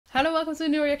Hello, welcome to a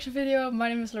new reaction video. My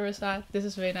name is Larissa, this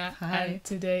is Vena, Hi. and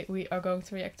today we are going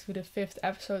to react to the 5th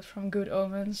episode from Good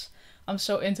Omens. I'm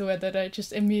so into it that I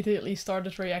just immediately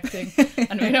started reacting,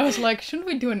 and Vena was like, shouldn't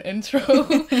we do an intro?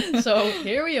 So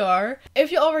here we are.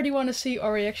 If you already want to see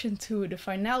our reaction to the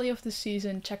finale of the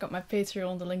season, check out my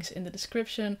Patreon, the link's in the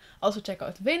description. Also check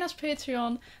out Vena's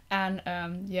Patreon,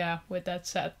 and yeah, with that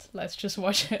said, let's just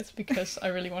watch it, because I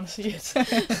really want to see it.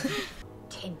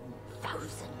 10,000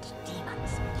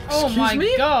 demons. Oh my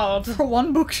god! For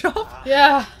one bookshop?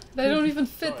 Yeah, they don't even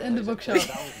fit in the bookshop.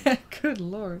 Good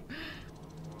lord.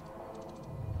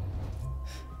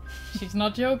 She's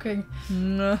not joking.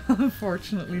 No,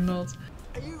 unfortunately not.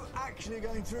 Are you actually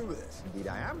going through with this? Indeed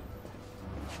I am.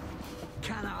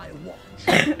 Can I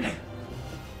watch?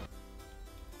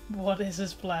 What is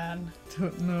his plan?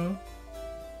 Don't know.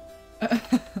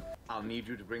 I'll need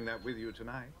you to bring that with you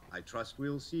tonight. I trust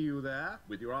we'll see you there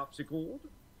with your harpsichord.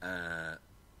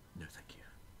 No thank you.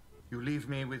 You leave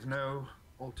me with no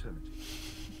alternative.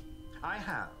 I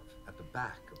have at the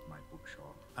back of my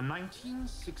bookshop a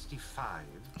 1965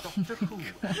 Doctor Who.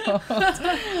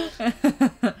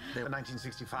 The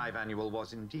 1965 annual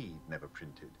was indeed never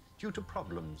printed due to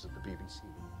problems at the BBC.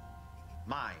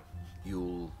 Mine.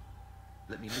 You'll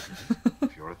let me look at it.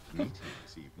 If you're at the meeting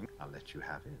this evening, I'll let you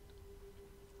have it.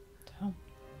 Damn.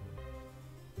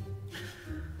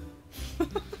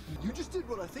 You just did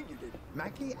what I think you did.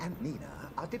 Maggie and Nina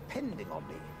are depending on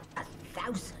me.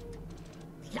 1,000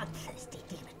 bloodthirsty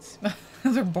demons.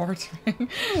 They're bartering.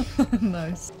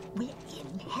 Nice. We're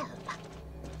in hell.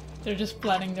 They're just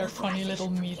planning their funny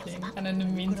little meeting, and in the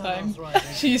meantime,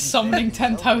 she's summoning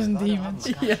 10,000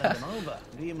 demons. Yeah.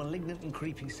 Do your malignant and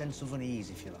creeping sense of unease,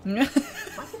 if you like.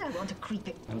 Why did I want to creep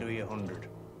it? And do your 100.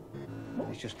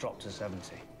 It's just dropped to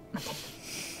 70.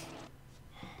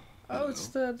 Oh, it's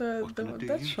the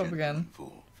that shop again.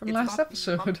 From It's last about the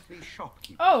episode. monthly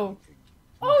shopkeeper Oh. meeting.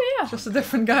 Oh yeah. Just a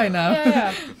different guy now.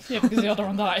 Yeah. Yeah, because the other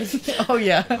one died. Oh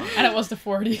yeah. And it was the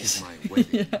 40s. My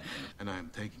wedding, Yeah. and I am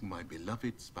taking my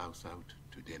beloved spouse out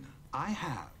to dinner. I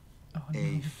have Oh no.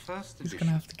 a first He's edition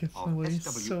gonna have to give of away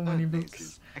S.W. so many Erdnäs's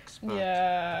books. Expert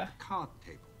Yeah. card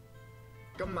table.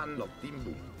 Gammel of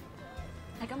Dimbu.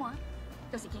 Regarde-moi.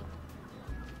 Does it keep?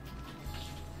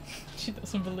 She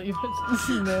doesn't believe it.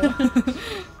 No. What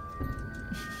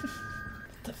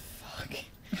the fuck?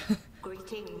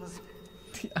 Greetings.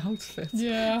 The outfit.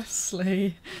 Yeah.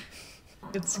 Slay.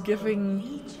 It's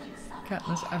giving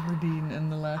Katniss Everdeen in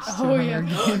the last two Oh yeah.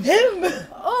 Hunger Games. Him!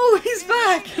 Oh, he's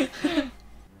back!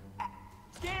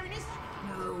 Scariness?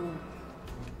 No.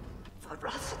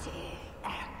 Ferocity.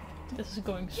 This is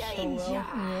going so Danger. well.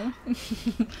 Yeah.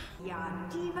 Your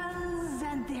demons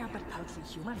and they're but paltry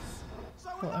humans.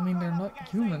 Well, I mean, they're not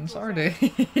humans, are they?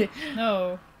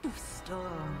 No.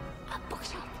 Storm. A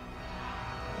bookshop.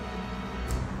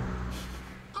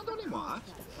 Pardonnez-moi.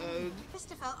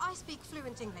 Christopher, I speak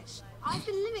fluent English. I've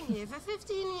been living here for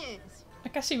 15 years. I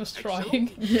guess he was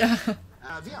trying. Yeah.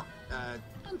 Viens.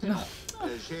 Maintenant,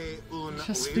 j'ai une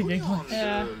Just speak réunion English.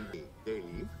 Yeah. de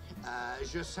livres.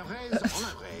 Je serais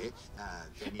honoré.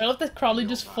 I love that Crowley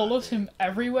just follows him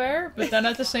everywhere, but then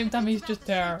at the same time he's just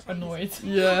there, annoyed.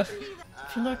 Yeah.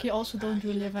 I feel like he also don't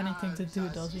really have anything to do,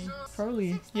 does he?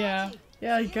 Probably. Yeah.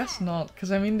 Yeah, I guess not.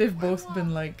 Because, I mean, they've both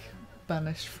been, like,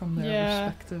 banished from their Yeah.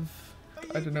 respective,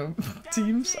 I don't know,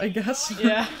 teams, I guess.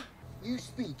 Yeah. You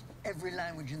speak every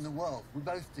language in the world. We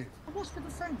both do. What's with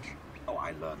the French? Oh,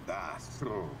 I learned that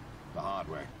through the hard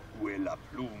way. Où est la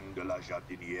plume de la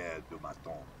jardinière de ma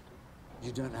tante?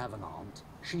 You don't have an aunt.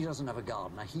 She doesn't have a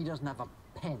gardener. He doesn't have a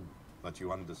pen. But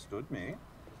you understood me.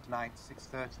 Tonight,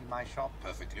 6:30, my shop.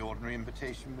 Perfectly ordinary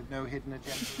invitation with no hidden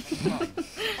agenda.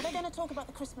 Are they going to talk about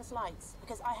the Christmas lights?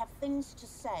 Because I have things to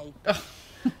say.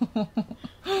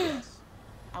 Yes.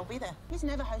 I'll be there. He's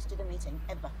never hosted a meeting,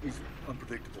 ever. He's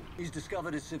unpredictable. He's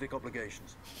discovered his civic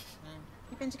obligations.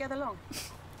 You've been together long?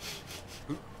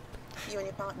 You and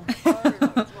your partner.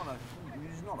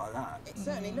 It's not like that. It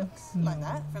certainly looks like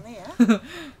that from here.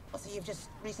 Oh, so you've just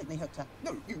recently hooked up?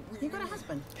 No, You've got a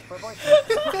husband or a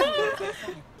boyfriend?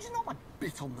 He's not a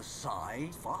bit on the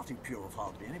side. Far too pure of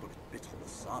heart to be anybody's bit on the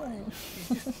side. He's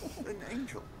just an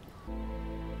angel.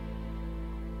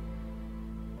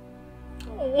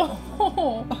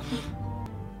 Oh.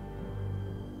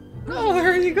 Oh,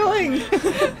 where are you going?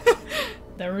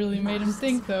 That really made him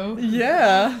think, though.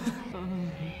 Yeah.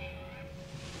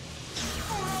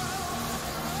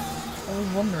 I was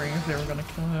wondering if they were gonna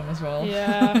kill him as well.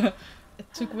 Yeah.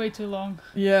 It took way too long.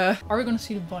 Yeah. Are we gonna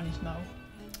see the bunnies now?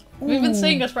 We've been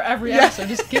saying that for every episode,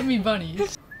 just give me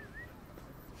bunnies.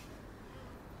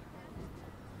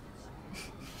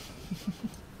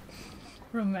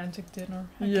 Romantic dinner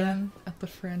Yeah, again. at the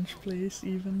French place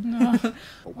even. No.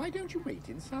 But why don't you wait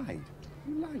inside?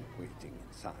 You like waiting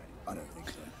inside. I don't think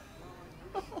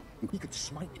so. You could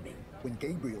smite me. When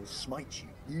Gabriel smites you,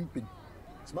 you've been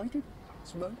smited?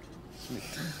 Smoked?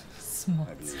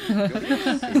 Smart.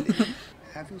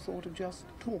 Have you thought of just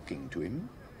talking to him?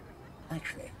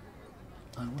 Actually,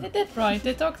 I They will. did right.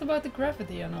 They talked about the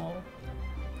gravity and all.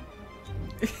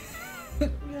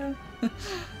 Yeah. It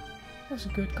was a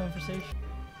good conversation.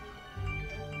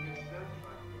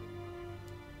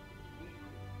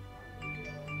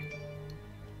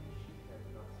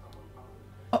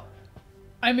 Oh,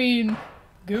 I mean,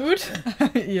 good.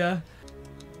 Yeah.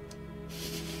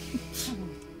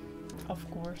 Of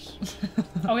course.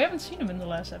 Oh, we haven't seen him in the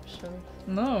last episode.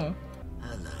 No.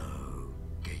 Hello,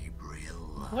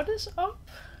 Gabriel. What is up?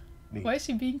 Me. Why is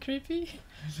he being creepy?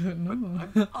 I don't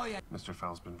know. Oh, yeah. Mr.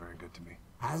 Fell's been very good to me.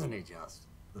 Hasn't he just?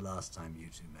 The last time you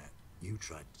two met, you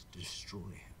tried to destroy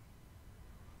him.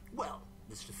 Well,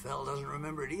 Mr. Fell doesn't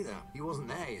remember it either. He wasn't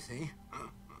there, you see.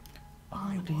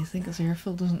 Oh, do you think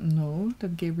Aziraphale doesn't know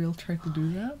that Gabriel tried to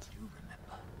do that?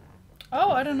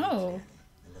 Oh, I don't know.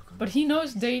 But he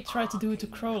knows they tried to do it to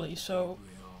Crowley, so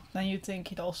then you'd think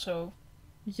he'd also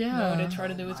know they tried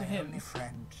to do it to My him. only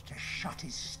friend to shut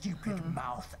his stupid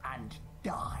mouth and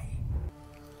die.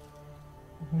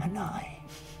 And I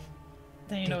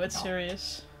Then you know it's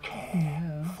serious.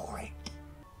 care for it.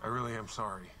 I really am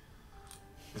sorry.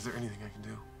 Is there anything I can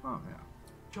do? Oh, yeah.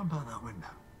 Jump out that window.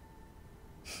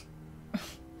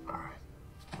 All right.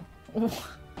 Oh.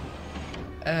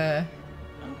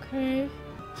 Okay.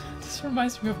 This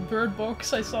reminds me of Bird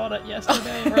Box. I saw that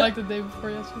yesterday, or like the day before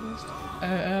yesterday. I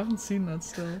haven't seen that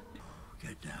still.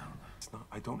 Get down. It's not.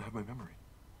 I don't have my memory.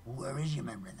 Where is your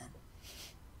memory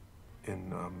then?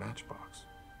 In a matchbox.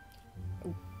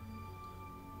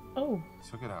 Oh.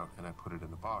 Took it out and I put it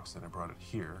in the box. Then I brought it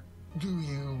here. Do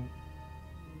you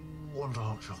want a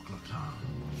hot chocolate?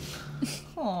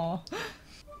 Aww.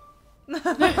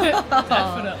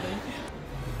 Definitely.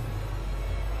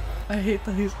 I hate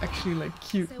that he's actually like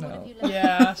cute now.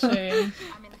 Yeah, same.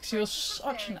 She was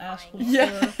such an asshole.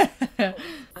 Yeah.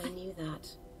 I knew that.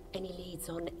 Any leads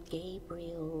on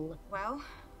Gabriel? Well,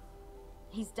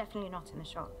 he's definitely not in the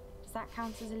shop. Does that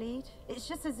count as a lead? It's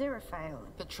just Aziraphale.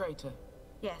 The traitor.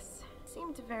 Yes.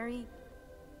 Seemed very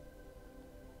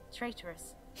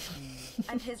traitorous.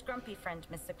 And his grumpy friend,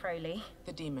 Mr. Crowley.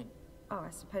 The demon. Oh,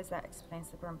 I suppose that explains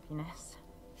the grumpiness.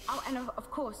 Oh, and of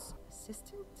course,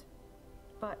 assistant?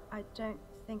 But I don't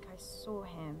think I saw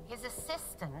him. His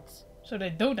assistant? So they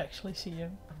don't actually see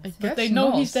him. I guess But they know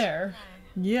not. he's there.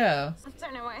 Yeah. I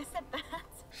don't know why I said that.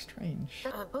 Strange.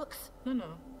 Books?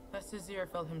 No. That's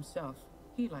Aziraphale himself.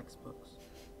 He likes books.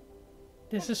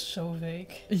 This is so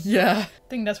vague. Yeah. I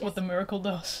think that's what the miracle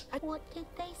does. What did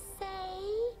they say?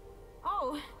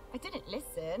 Oh, I didn't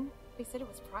listen. They said it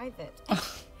was private.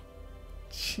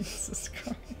 Jesus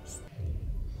Christ.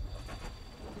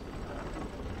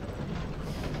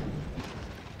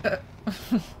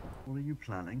 What are you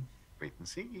planning? Wait and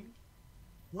see.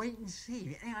 Wait and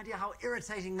see. Any idea how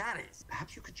irritating that is?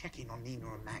 Perhaps you could check in on Nina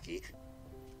and Maggie.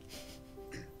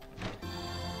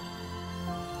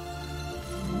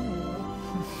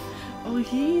 Oh,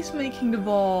 he's making the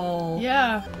ball.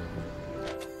 Yeah.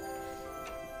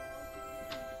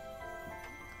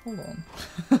 Hold on.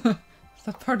 Is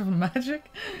that part of magic?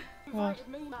 What?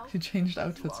 She changed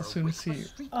outfits as soon as he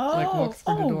Oh, walked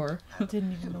through the door. I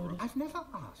didn't even notice. I've never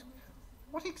asked.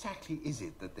 What exactly is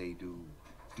it that they do?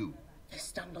 They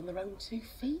stand on their own 2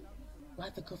 feet,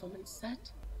 like the government said.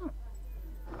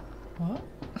 What?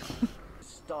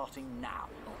 Starting now.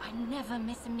 Oh, I never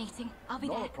miss a meeting. I'll be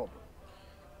Not there. a problem.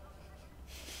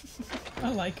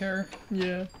 I like her.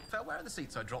 Yeah. Well, where are the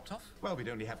seats I dropped off? Well, we'd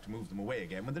only have to move them away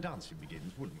again when the dancing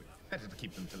begins, wouldn't we? Better to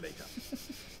keep them till later.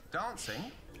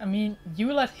 Dancing? I mean,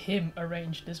 you let him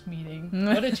arrange this meeting.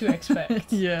 What did you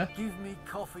expect? Yeah. Give me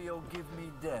coffee or give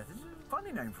me death. It's a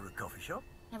funny name for a coffee shop.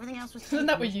 Everything else was Isn't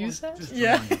that what you said?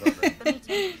 Yeah. The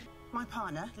meeting. My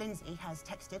partner, Lindsay, has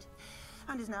texted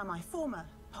and is now my former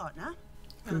partner.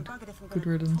 And I'm buggered if I'm Good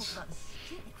going to riddance. talk about the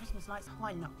stupid Christmas lights.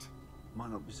 Why not?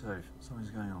 Might not be safe. Something's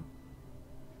going on.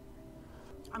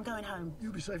 I'm going home.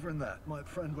 You'll be safer in that. My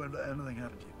friend won't let anything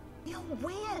happen to you. You're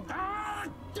weird. Ah,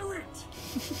 do it!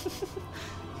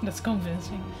 That's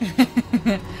convincing.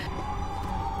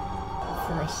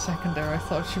 For a second there, I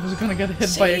thought she was gonna get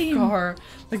hit by a Same. car.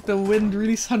 Like the wind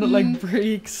really sounded like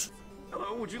brakes.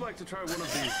 Hello, would you like to try one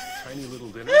of these tiny little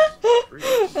dinners?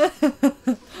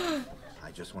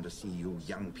 I just want to see you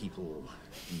young people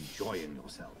enjoying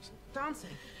yourselves. Dancing?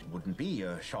 It wouldn't be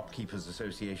a shopkeepers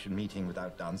association meeting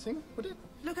without dancing, would it?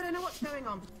 Look, I don't know what's going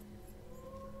on.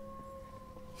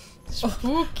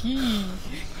 Spooky.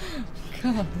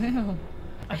 God damn.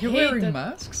 Are you wearing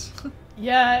masks?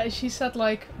 Yeah, she said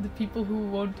like the people who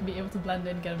won't be able to blend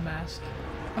in get a mask.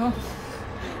 Oh.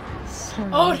 Sorry.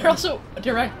 Oh,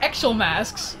 there are actual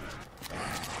masks.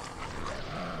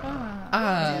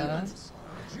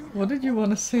 What did you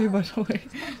want to say, by the way?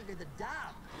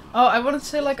 Oh, I wanted to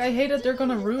say like I hate that they're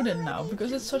gonna ruin it now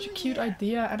because it's such a cute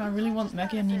idea and I really want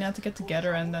Maggie and Nina to get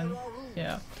together and then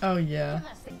yeah. Oh yeah.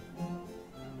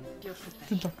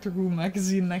 The Doctor Who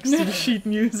magazine next to the sheet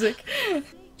music.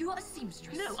 You are a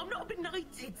seamstress. No, I'm not a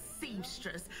benighted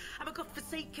seamstress. I'm a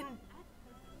godforsaken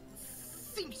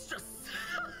seamstress.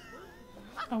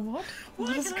 A what?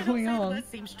 What is going on?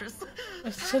 Seamstress?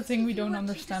 It's something we don't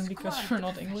understand because we're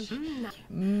not English.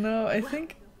 No, I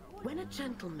think... When a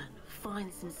gentleman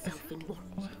finds himself in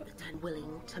want and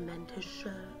willing to mend his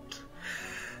shirt,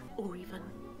 or even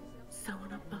sew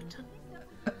on a button.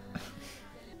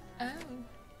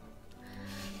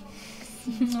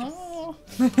 Oh.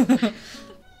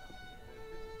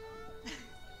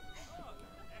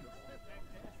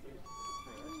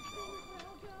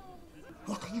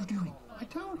 What are you doing? I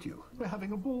told you, we're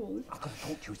having a ball. I've got to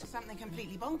talk to you. Something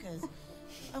completely bonkers.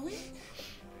 Are we?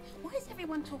 Why is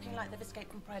everyone talking like they've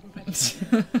escaped from Pride and Prejudice?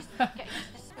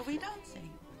 Are we dancing?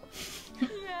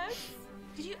 Yes.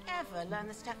 Did you ever learn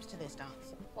the steps to this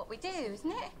dance? What we do,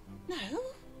 isn't it? No. No,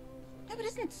 but it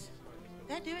isn't.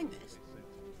 They're doing this.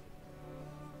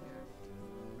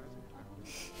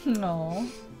 No.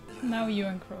 Now you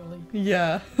and Crowley.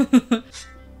 Yeah.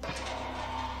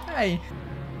 Hey.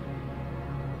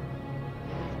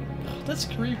 Oh, that's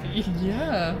creepy.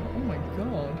 Yeah. Oh my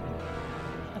god.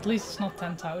 At least it's not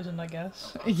 10,000, I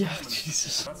guess. Yeah,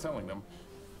 Jesus. I'm not selling them.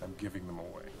 I'm giving them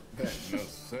away. There's no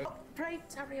sir. Pray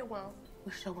tarry a while.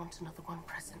 We shall want another one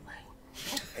presently.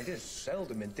 It is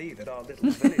seldom indeed that our little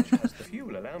village has the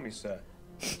fuel, allow me, sir.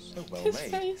 So well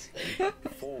made.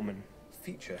 Form and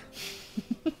feature.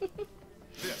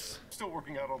 This. Still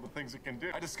working out all the things it can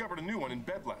do. I discovered a new one in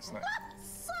bed last night.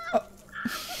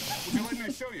 Would you like me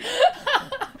to show you?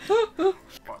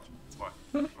 Watch. It's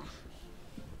fine.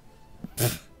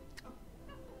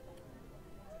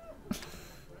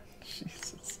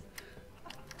 Jesus.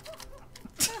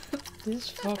 This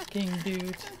fucking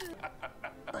dude.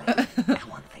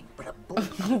 One thing, but a ball.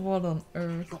 What on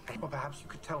earth? Well, perhaps you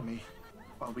could tell me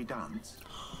while we dance.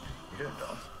 You don't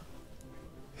dance.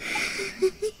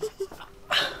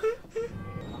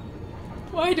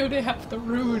 Why do they have to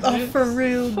ruin it? Oh, for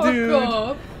real, Fuck dude.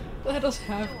 off. Let us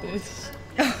have this.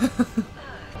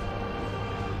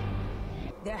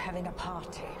 They're having a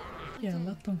party. Yeah,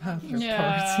 let them have their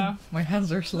Yeah. party. My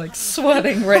hands are like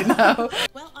sweating right now.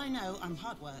 Well, I know I'm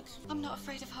hard work. I'm not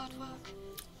afraid of hard work.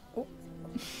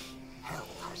 Hell,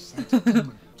 I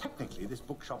said. Technically, this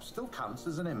bookshop still counts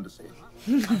as an embassy. I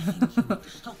think you need to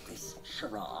stop this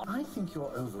charade. I think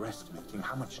you're overestimating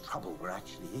how much trouble we're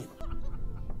actually in.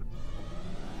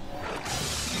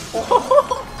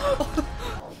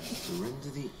 Surrender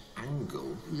the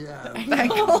angle? Yeah.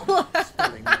 Angle.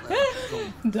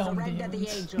 Surrender the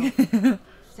angel.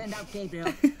 Send out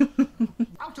Gabriel.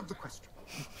 Out of the question.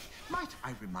 Might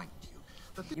I remind you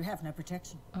that You have no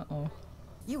protection. Uh-oh.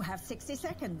 You have 60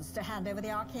 seconds to hand over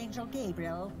the Archangel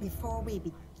Gabriel before we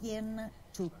begin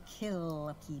to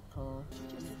kill people.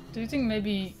 Do you think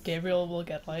maybe Gabriel will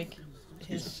get like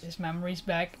his memories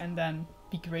back and then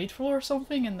be grateful or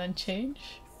something and then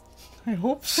change? I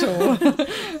hope so.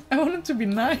 I want him to be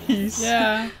nice.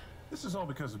 Yeah. This is all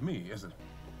because of me, isn't it?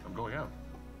 I'm going out.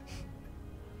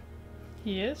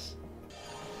 He is?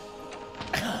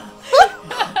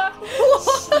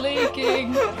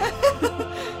 Slaking.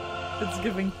 It's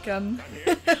giving Ken.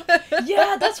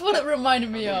 Yeah, that's what it reminded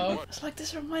me of. It's like,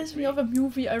 this reminds me of a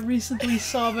movie I recently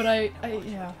saw, but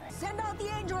yeah. Send out the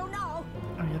angel now!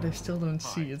 Oh yeah, they still don't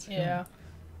see it. Yeah.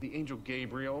 The angel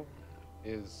Gabriel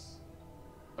is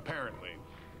apparently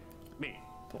me.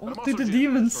 But what did the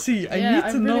demons see? I need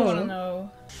to really know. Want to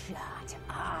know. Shut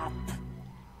up!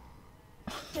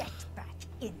 Get back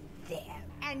in there,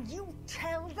 and you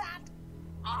tell that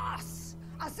us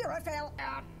Aziraphale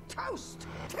our toast!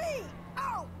 T-O-S-T!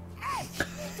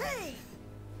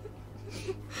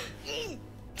 E!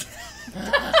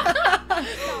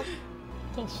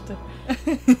 Toasted.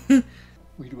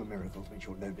 We do a miracle to make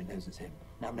sure nobody knows it's him.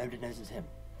 Now nobody knows it's him.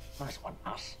 Nice one,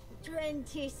 us.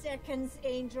 20 seconds,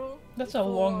 Angel. That's a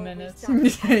long minute.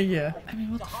 Yeah. I mean,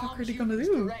 what the fuck are they gonna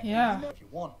do? Yeah. If you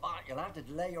want back, you'll have to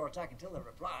delay your attack until they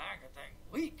reply. It could take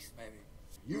weeks, maybe.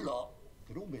 You lot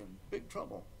could all be in big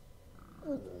trouble.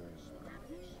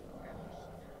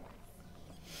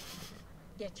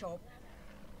 Get your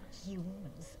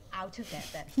humans out of there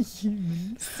then.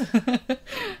 Humans.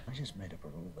 I just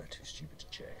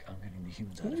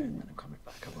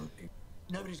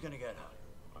Nobody's gonna get hurt.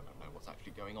 I don't know what's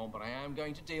actually going on, but I am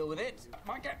going to deal with it.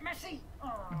 Might get messy.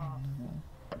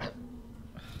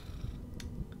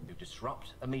 You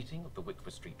disrupt a meeting of the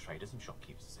Wickford Street Traders and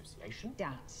Shopkeepers Association.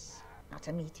 Dance, not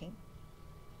a meeting.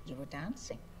 You were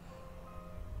dancing.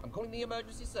 I'm calling the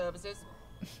emergency services.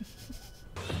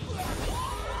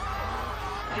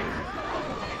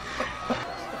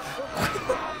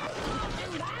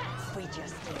 We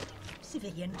just did.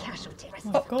 Civilian casualty.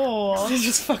 Oh god. Did you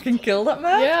just fucking kill that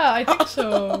man? Yeah, I think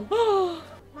so.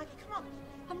 Maggie, come on.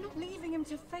 I'm not leaving him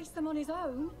to face them on his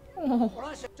own. Oh. Well,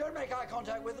 I said, don't make eye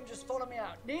contact with them, just follow me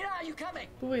out. Nina, are you coming?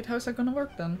 But wait, how's that gonna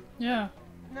work then? Yeah.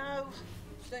 No.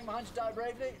 Staying behind to die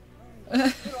bravely.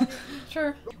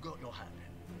 Sure. You got your hand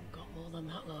in. Got more than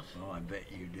that, love. Oh, I bet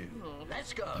you do. Oh.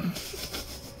 Let's go.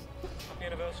 Happy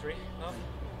anniversary, love.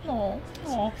 Oh.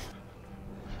 Oh.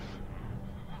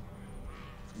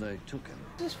 They took him.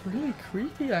 This is really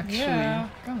creepy, actually. Yeah.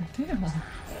 God damn.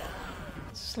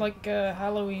 It's like a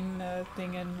Halloween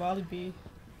thing in Walibi.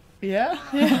 Yeah?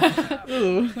 Yeah.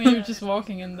 Ooh. When you're just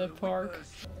walking in the park.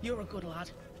 You're a good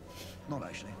lad. Not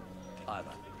actually.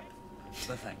 Either.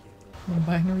 But thank you.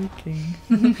 Non-binary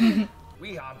king.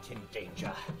 We aren't in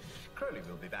danger. Crowley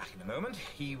will be back in a moment.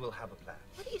 He will have a plan.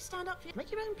 Why don't you stand up and make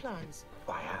your own plans?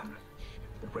 I am.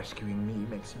 But rescuing me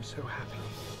makes him so happy.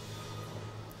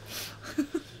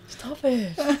 Stop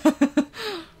it.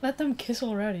 Let them kiss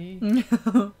already.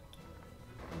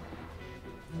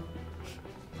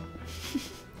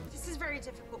 This is very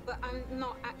difficult, but I'm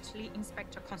not actually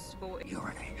Inspector Constable. You're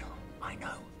an angel. I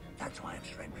know. That's why I'm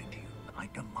surrendering to you. I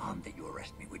demand that you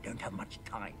arrest me. We don't have much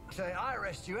time. Say, I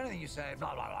arrest you. Anything you say,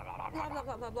 blah, blah, blah, blah, Blah, blah,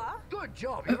 blah, blah, blah. Good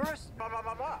job. You arrested. Blah, blah,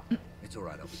 blah, blah. It's all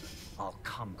right, officer. I'll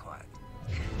come quiet.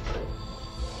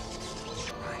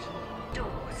 Right.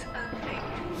 Doors opening.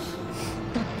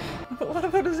 But what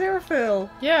about his airfill?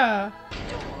 Yeah.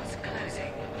 Doors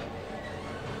closing.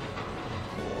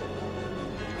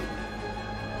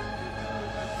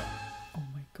 Oh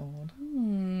my god.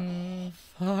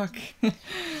 Fuck.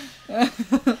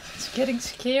 It's getting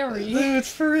scary. Dude,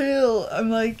 for real. I'm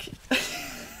like...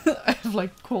 I have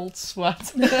like cold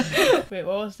sweat. Wait,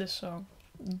 what was this song?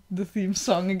 The theme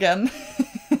song again.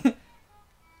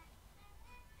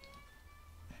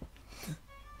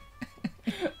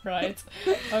 Right.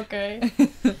 Okay.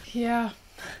 Yeah.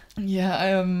 Yeah, I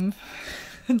am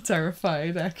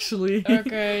terrified, actually.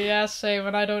 Okay, yeah, same,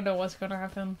 and I don't know what's gonna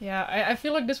happen. Yeah, I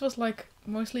feel like this was like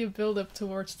mostly a build-up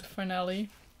towards the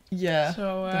finale. Yeah,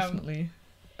 so, definitely.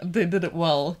 They did it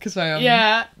well, because I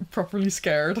am properly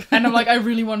scared. And I'm like, I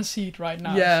really want to see it right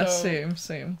now. Yeah, so,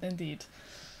 same. Indeed.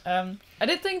 I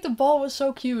did think the ball was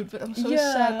so cute, but I'm so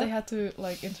sad they had to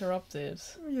like interrupt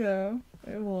it. Yeah,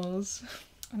 it was.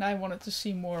 And I wanted to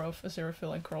see more of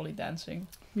Aziraphale and Crowley dancing.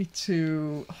 Me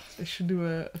too. Oh, they should do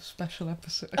a special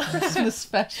episode. A Christmas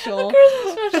special. A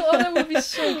Christmas special. Oh, that would be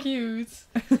so cute.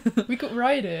 We could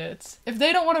write it. If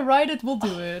they don't want to write it, we'll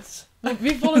do it.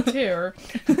 We volunteer.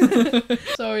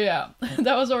 So yeah,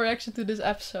 that was our reaction to this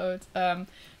episode.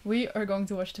 We are going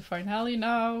to watch the finale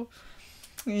now.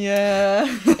 Yeah.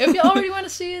 If you already want to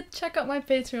see it, check out my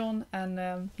Patreon.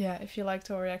 And yeah, if you liked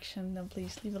our reaction, then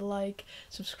please leave a like,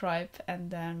 subscribe,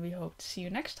 and then we hope to see you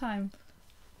next time.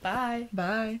 Bye.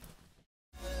 Bye.